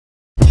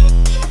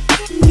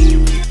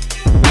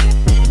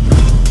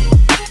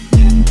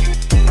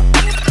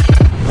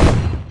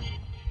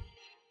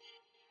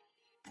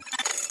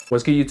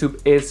What's good, YouTube?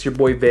 It's your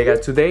boy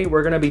Vega. Today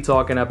we're gonna be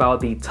talking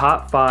about the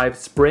top 5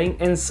 spring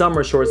and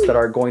summer shorts that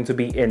are going to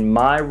be in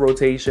my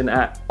rotation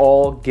at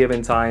all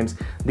given times.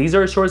 These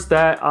are shorts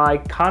that I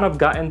kind of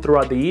gotten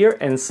throughout the year,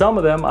 and some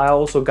of them I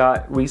also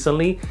got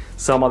recently.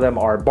 Some of them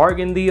are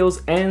bargain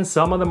deals, and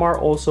some of them are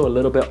also a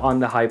little bit on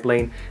the hype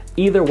lane.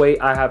 Either way,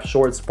 I have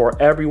shorts for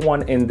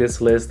everyone in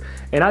this list,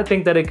 and I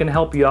think that it can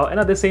help you out. And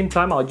at the same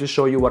time, I'll just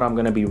show you what I'm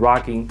gonna be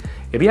rocking.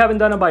 If you haven't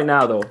done it by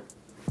now though,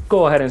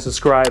 go ahead and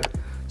subscribe.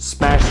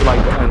 Smash the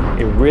like button,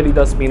 it really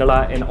does mean a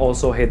lot, and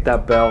also hit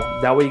that bell.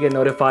 That way you get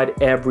notified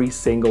every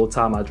single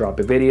time I drop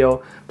a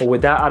video. But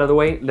with that out of the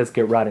way, let's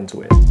get right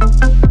into it.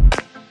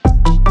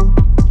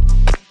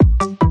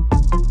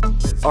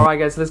 All right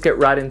guys, let's get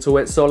right into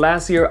it. So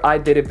last year I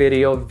did a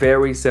video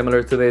very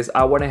similar to this.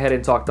 I went ahead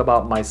and talked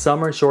about my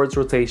summer shorts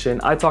rotation.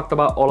 I talked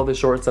about all of the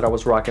shorts that I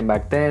was rocking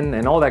back then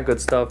and all that good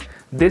stuff.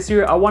 This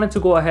year I wanted to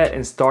go ahead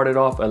and start it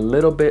off a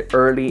little bit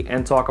early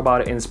and talk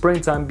about it in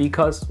springtime,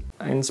 because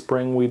in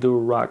spring we do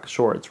rock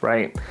shorts,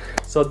 right?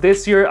 So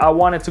this year I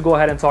wanted to go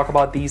ahead and talk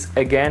about these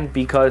again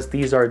because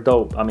these are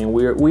dope. I mean,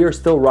 we are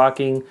still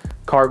rocking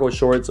cargo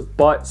shorts,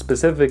 but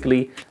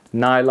specifically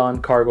nylon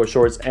cargo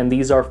shorts, and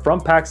these are from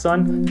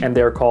Pacsun and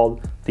they're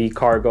called the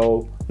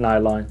cargo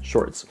nylon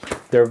shorts.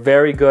 They're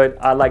very good.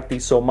 I like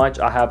these so much.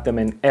 I have them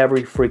in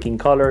every freaking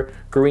color: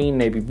 green,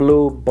 navy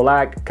blue,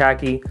 black,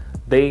 khaki.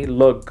 They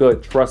look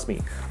good, trust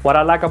me. What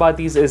I like about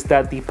these is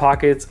that the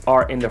pockets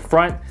are in the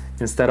front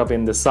instead of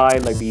in the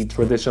side like the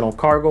traditional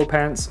cargo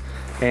pants.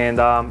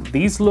 And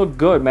these look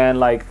good, man.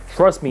 Like,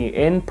 trust me,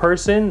 in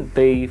person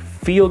they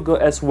feel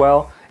good as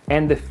well,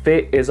 and the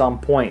fit is on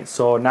point.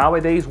 So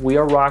nowadays we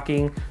are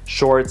rocking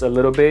shorts a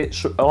little bit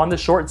on the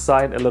short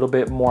side, a little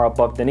bit more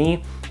above the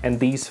knee, and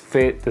these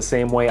fit the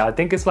same way. I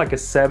think it's like a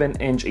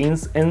 7-inch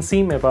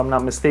inseam if I'm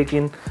not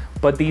mistaken,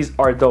 but these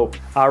are dope.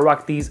 I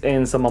rock these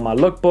in some of my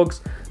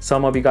lookbooks.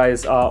 Some of you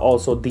guys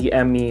also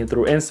DM me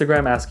through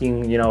Instagram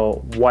asking, you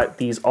know, what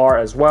these are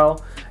as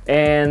well.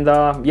 And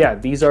yeah,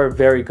 these are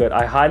very good.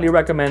 I highly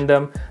recommend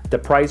them. The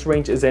price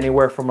range is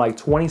anywhere from like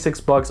 26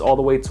 bucks all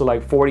the way to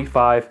like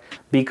 45,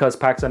 because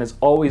Pacsun is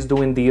always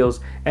doing deals,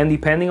 and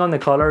depending on the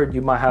color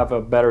you might have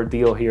a better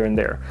deal here and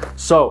there.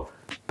 So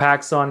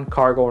Pacsun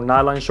cargo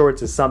nylon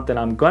shorts is something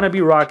I'm gonna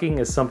be rocking.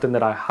 It's something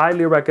that I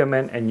highly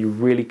recommend, and you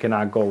really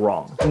cannot go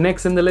wrong.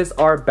 Next in the list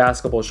are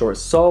basketball shorts.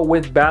 So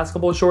with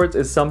basketball shorts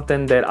is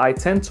something that I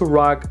tend to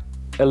rock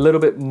a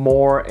little bit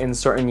more in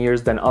certain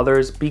years than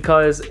others,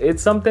 because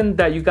it's something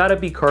that you gotta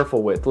be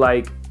careful with.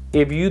 Like,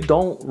 if you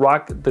don't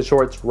rock the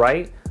shorts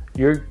right,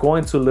 you're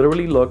going to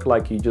literally look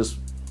like you just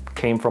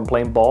came from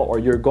playing ball, or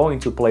you're going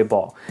to play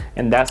ball,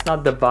 and that's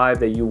not the vibe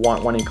that you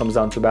want when it comes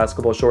down to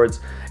basketball shorts.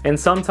 And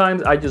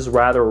sometimes I just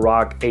rather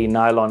rock a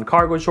nylon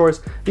cargo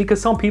shorts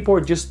because some people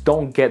just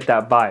don't get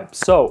that vibe.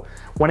 So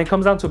when it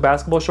comes down to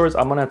basketball shorts,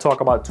 I'm going to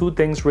talk about 2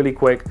 things really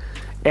quick,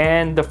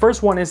 and the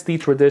first one is the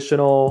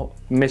traditional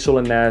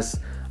Michelin-esque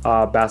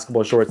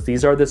basketball shorts.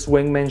 These are the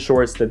swingman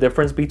shorts. The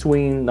difference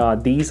between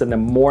these and the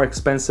more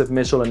expensive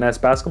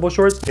Michelin-esque basketball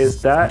shorts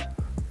is that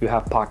you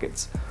have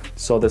pockets.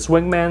 So the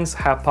swingmans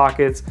have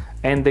pockets,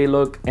 and they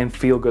look and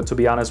feel good. To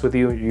be honest with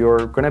you,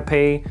 you're gonna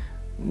pay,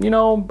 you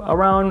know,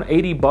 around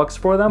 80 bucks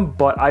for them,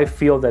 but I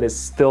feel that it's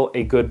still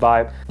a good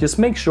vibe. Just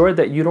make sure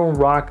that you don't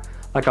rock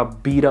like a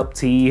beat up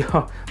tee.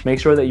 Make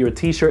sure that your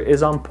t-shirt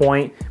is on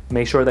point.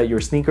 Make sure that your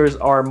sneakers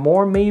are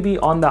more maybe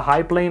on the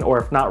hype lane, or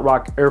if not,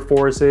 rock Air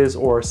Forces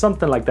or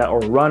something like that,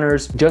 or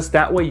runners. Just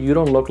that way you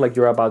don't look like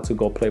you're about to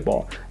go play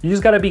ball. You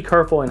just gotta be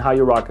careful in how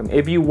you rock them.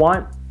 If you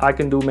want, I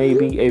can do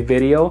maybe a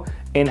video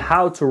in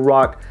how to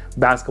rock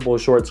basketball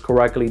shorts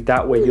correctly.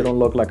 That way you don't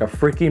look like a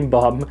freaking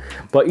bum.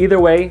 But either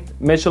way,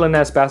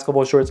 Michelin-esque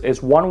basketball shorts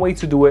is one way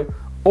to do it,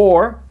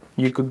 or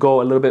you could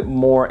go a little bit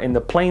more in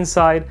the plain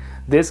side.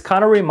 This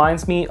kind of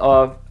reminds me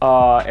of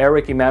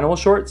Eric Emanuel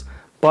shorts,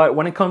 but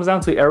when it comes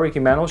down to Eric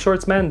Emanuel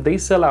shorts, man, they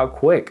sell out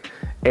quick,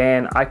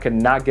 and I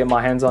cannot get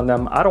my hands on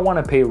them. I don't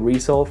want to pay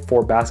resale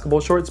for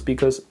basketball shorts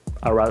because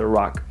I'd rather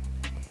rock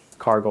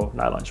cargo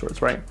nylon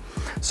shorts, right?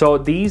 So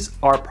these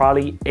are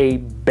probably a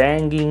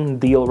banging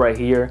deal right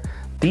here.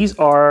 These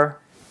are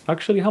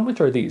actually, how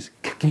much are these?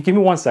 Can you give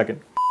me 1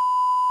 second?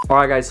 All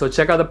right guys, so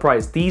check out the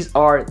price. These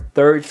are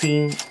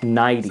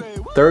 $13.90,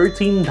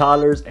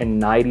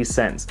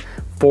 $13.90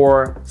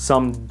 for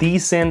some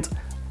decent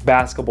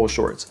basketball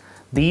shorts.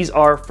 These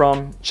are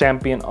from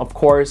Champion, of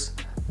course.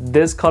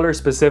 This color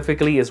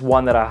specifically is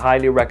one that I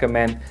highly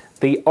recommend.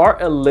 They are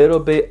a little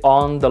bit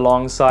on the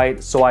long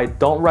side, so I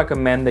don't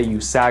recommend that you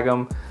sag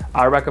them.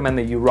 I recommend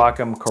that you rock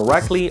them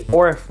correctly,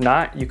 or if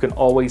not, you can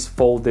always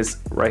fold this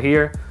right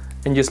here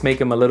and just make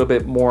them a little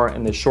bit more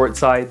in the short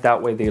side. That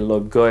way they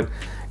look good.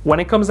 When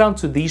it comes down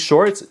to these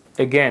shorts,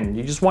 again,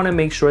 you just want to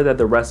make sure that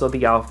the rest of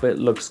the outfit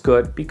looks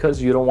good,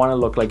 because you don't want to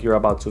look like you're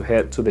about to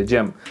head to the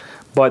gym.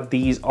 But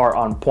these are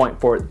on point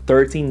for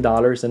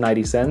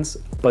 $13.90.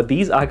 But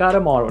these, I got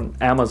them on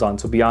Amazon,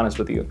 to be honest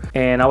with you.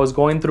 And I was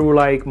going through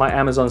like my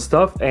Amazon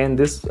stuff, and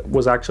this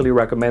was actually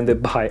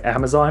recommended by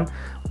Amazon,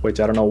 which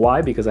I don't know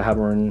why, because I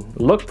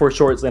haven't looked for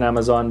shorts in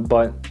Amazon,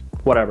 but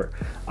whatever.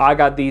 I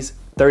got these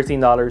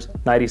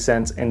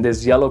 $13.90 in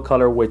this yellow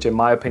color, which in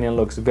my opinion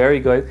looks very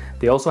good.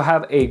 They also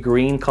have a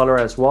green color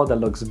as well that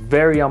looks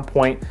very on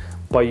point,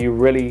 but you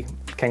really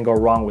can go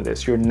wrong with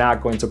this. You're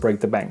not going to break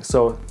the bank.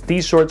 So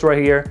these shorts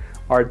right here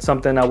are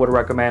something I would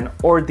recommend,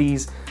 or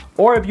these.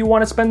 Or if you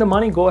want to spend the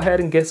money, go ahead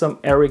and get some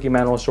Eric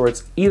Emanuel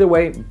shorts. Either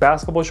way,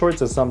 basketball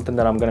shorts is something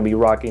that I'm going to be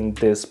rocking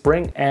this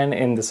spring and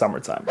in the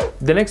summertime.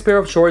 The next pair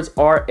of shorts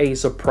are a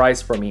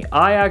surprise for me.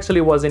 I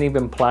actually wasn't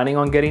even planning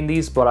on getting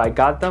these, but I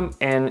got them,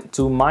 and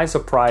to my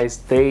surprise,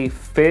 they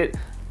fit,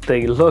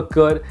 they look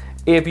good.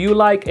 If you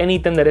like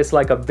anything that is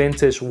like a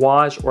vintage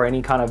wash or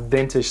any kind of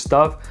vintage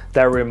stuff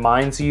that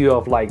reminds you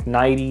of like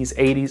 90s,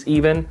 80s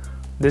even,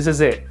 this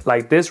is it.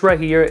 Like this right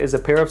here is a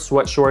pair of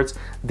sweatshorts.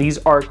 These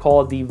are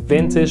called the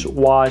Vintage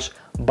Wash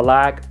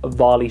Black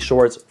Volley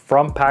Shorts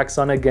from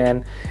Pacsun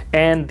again.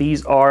 And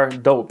these are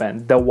dope,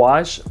 man. The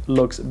wash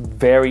looks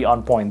very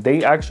on point.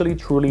 They actually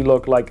truly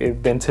look like a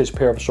vintage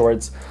pair of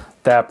shorts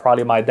that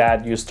probably my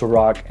dad used to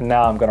rock, and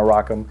now I'm gonna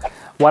rock them.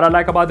 What I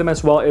like about them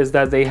as well is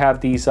that they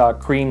have these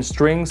cream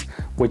strings,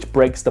 which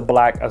breaks the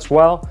black as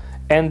well.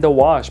 And the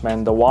wash,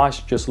 man, the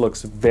wash just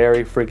looks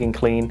very freaking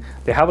clean.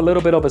 They have a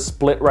little bit of a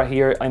split right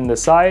here on the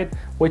side,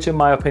 which in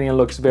my opinion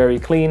looks very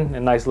clean, a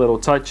nice little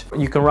touch.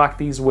 You can rock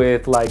these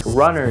with like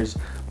runners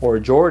or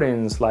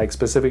Jordans, like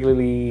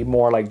specifically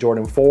more like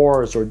Jordan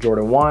 4s or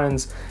Jordan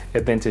 1s,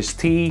 a vintage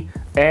tee.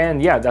 And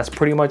yeah, that's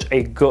pretty much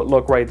a good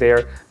look right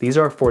there. These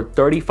are for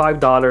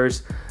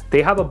 $35.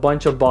 They have a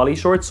bunch of volley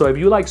shorts. So if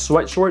you like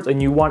sweatshorts and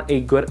you want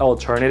a good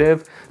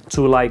alternative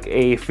to like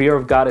a Fear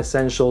of God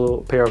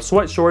essential pair of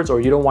sweatshorts,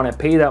 or you don't want to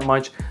pay that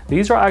much,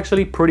 these are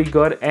actually pretty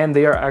good, and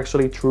they are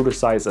actually true to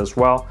size as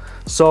well.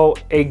 So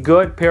a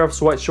good pair of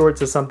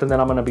sweatshorts is something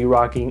that I'm going to be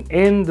rocking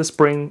in the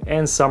spring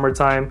and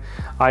summertime.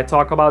 I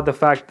talk about the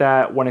fact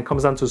that when it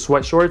comes down to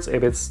sweatshorts,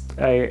 if it's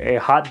a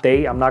hot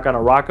day, I'm not going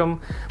to rock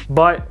them,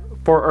 but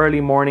for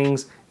early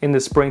mornings in the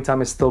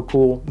springtime is still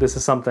cool. This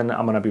is something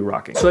I'm gonna be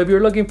rocking. So if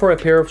you're looking for a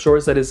pair of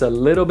shorts that is a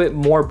little bit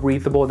more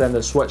breathable than the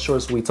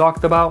sweatshorts we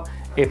talked about,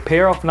 a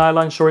pair of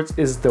nylon shorts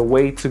is the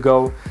way to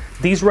go.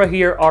 These right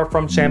here are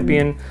from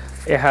Champion.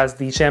 It has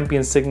the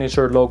Champion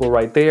signature logo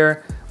right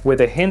there with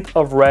a hint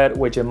of red,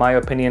 which in my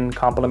opinion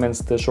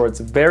complements the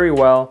shorts very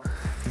well.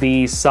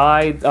 The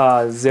side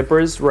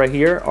zippers right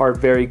here are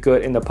very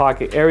good in the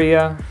pocket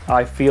area.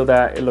 I feel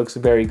that it looks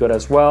very good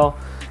as well.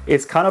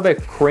 It's kind of a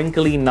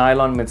crinkly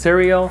nylon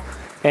material.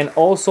 And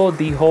also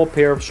the whole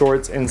pair of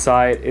shorts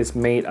inside is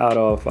made out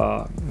of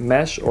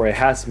mesh, or it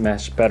has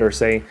mesh, better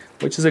say,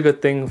 which is a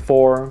good thing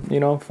for, you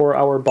know, for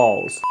our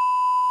balls.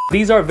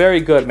 These are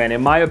very good, man.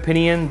 In my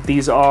opinion,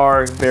 these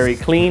are very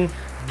clean.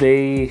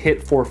 They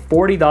hit for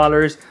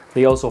 $40.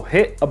 They also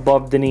hit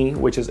above the knee,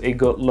 which is a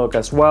good look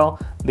as well.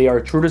 They are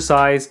true to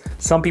size.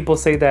 Some people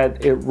say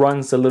that it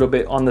runs a little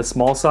bit on the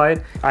small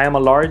side. I am a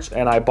large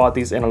and I bought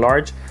these in a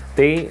large.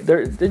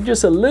 They're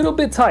just a little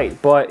bit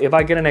tight, but if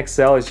I get an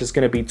XL, it's just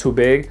gonna be too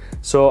big.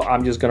 So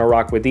I'm just gonna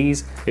rock with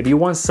these. If you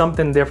want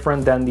something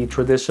different than the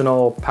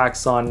traditional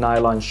Pacsun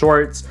nylon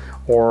shorts,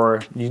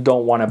 or you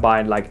don't wanna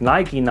buy like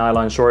Nike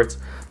nylon shorts,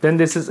 then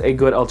this is a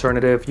good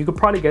alternative. You could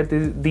probably get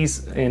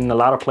these in a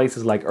lot of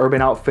places like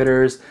Urban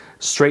Outfitters,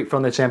 straight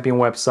from the Champion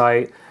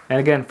website. And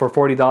again, for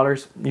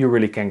 $40, you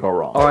really can't go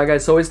wrong. All right,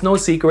 guys, so it's no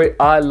secret,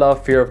 I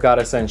love Fear of God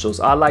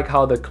Essentials. I like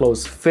how the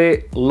clothes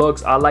fit,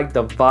 looks, I like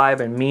the vibe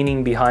and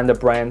meaning behind the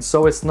brand.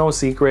 So it's no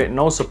secret,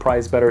 no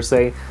surprise, better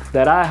say,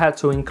 that I had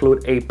to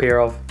include a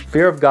pair of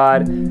Fear of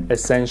God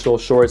Essential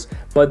shorts.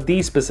 But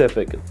these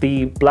specific,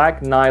 the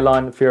black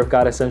nylon Fear of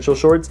God Essential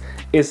shorts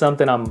is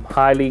something I'm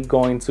highly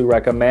going to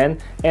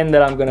recommend, and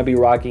that I'm gonna be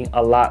rocking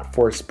a lot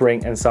for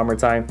spring and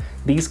summertime.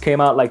 These came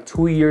out like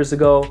 2 years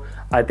ago.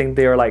 I think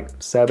they're like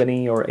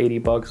 70 or 80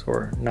 bucks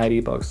or 90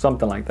 bucks,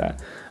 something like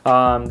that.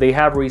 They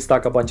have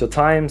restocked a bunch of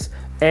times,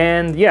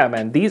 and yeah,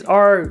 man, these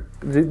are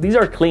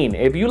clean.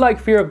 If you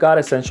like Fear of God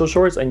Essential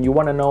shorts and you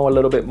want to know a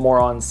little bit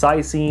more on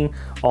sizing,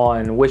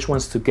 on which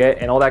ones to get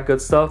and all that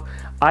good stuff,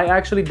 I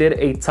actually did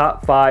a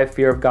top 5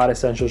 Fear of God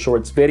Essential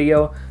shorts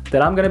video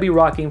that I'm going to be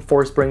rocking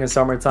for spring and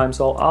summertime,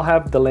 so I'll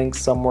have the link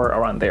somewhere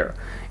around there.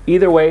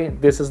 Either way,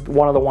 this is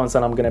one of the ones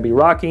that I'm going to be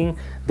rocking.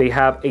 They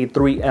have a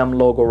 3M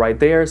logo right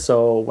there,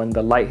 so when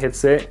the light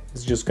hits it,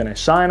 it's just going to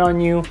shine on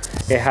you.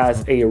 It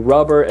has a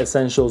Rubber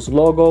Essentials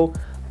logo,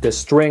 the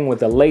string with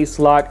the lace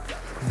lock.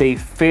 They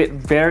fit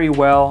very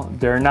well.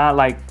 They're not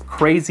like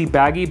crazy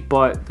baggy,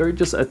 but they're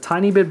just a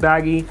tiny bit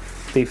baggy.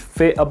 They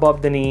fit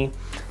above the knee.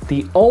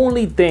 The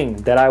only thing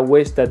that I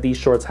wish that these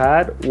shorts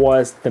had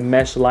was the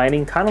mesh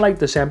lining, kind of like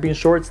the Champion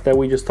shorts that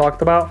we just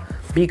talked about,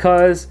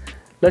 because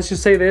let's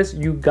just say this,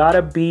 you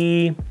gotta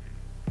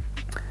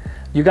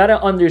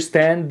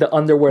understand the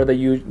underwear that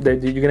you're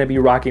gonna be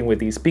rocking with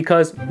these,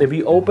 because if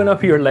you open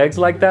up your legs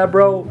like that,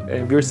 bro,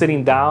 if you're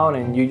sitting down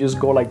and you just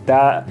go like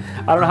that,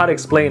 I don't know how to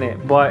explain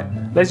it, but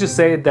let's just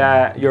say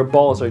that your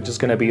balls are just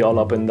gonna be all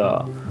up in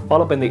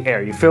the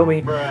air, you feel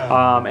me?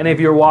 And if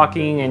you're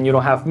walking and you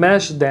don't have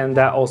mesh, then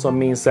that also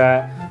means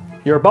that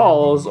your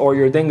balls or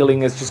your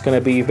dingling is just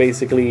gonna be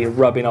basically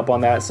rubbing up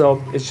on that.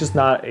 So it's just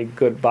not a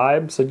good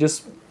vibe. So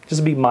just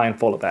be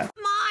mindful of that.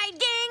 My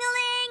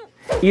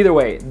dingling! Either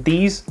way,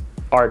 these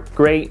are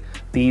great.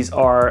 These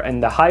are in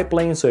the hype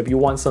lane. So if you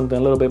want something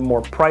a little bit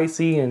more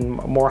pricey and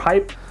more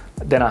hype,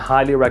 then I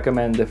highly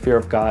recommend the Fear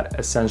of God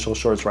Essential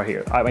Shorts right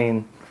here. I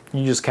mean,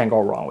 you just can't go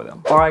wrong with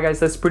them. All right, guys,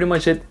 that's pretty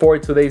much it for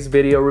today's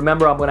video.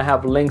 Remember, I'm gonna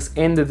have links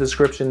in the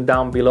description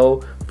down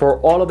below for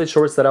all of the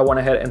shorts that I went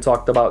ahead and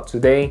talked about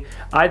today.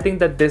 I think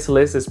that this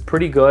list is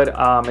pretty good.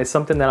 It's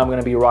something that I'm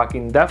gonna be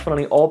rocking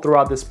definitely all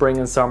throughout the spring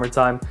and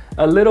summertime.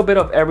 A little bit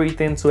of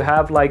everything to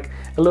have like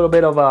a little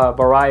bit of a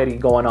variety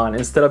going on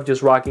instead of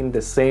just rocking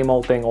the same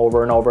old thing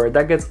over and over.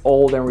 That gets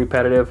old and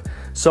repetitive.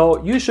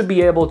 So you should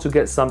be able to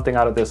get something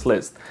out of this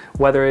list,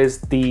 whether it's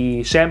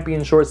the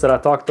champion shorts that I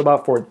talked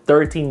about for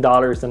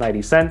 $13.90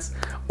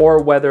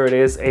 or whether it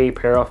is a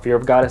pair of Fear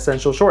of God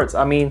Essential Shorts.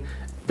 I mean,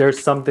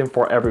 there's something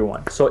for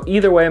everyone. So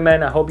either way,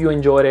 man, I hope you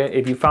enjoyed it.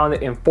 If you found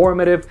it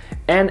informative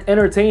and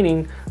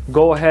entertaining,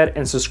 go ahead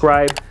and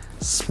subscribe.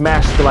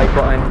 Smash the like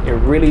button, it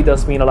really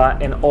does mean a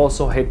lot, and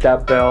also hit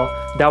that bell.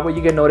 That way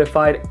you get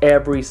notified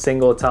every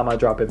single time I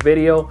drop a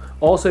video.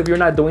 Also, if you're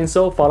not doing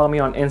so, follow me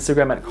on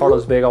Instagram at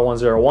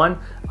carlosvega101.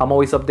 I'm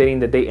always updating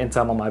the date and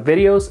time on my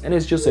videos, and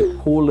it's just a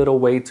cool little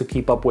way to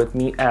keep up with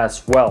me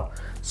as well.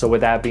 So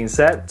with that being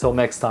said, till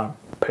next time,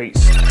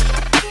 peace.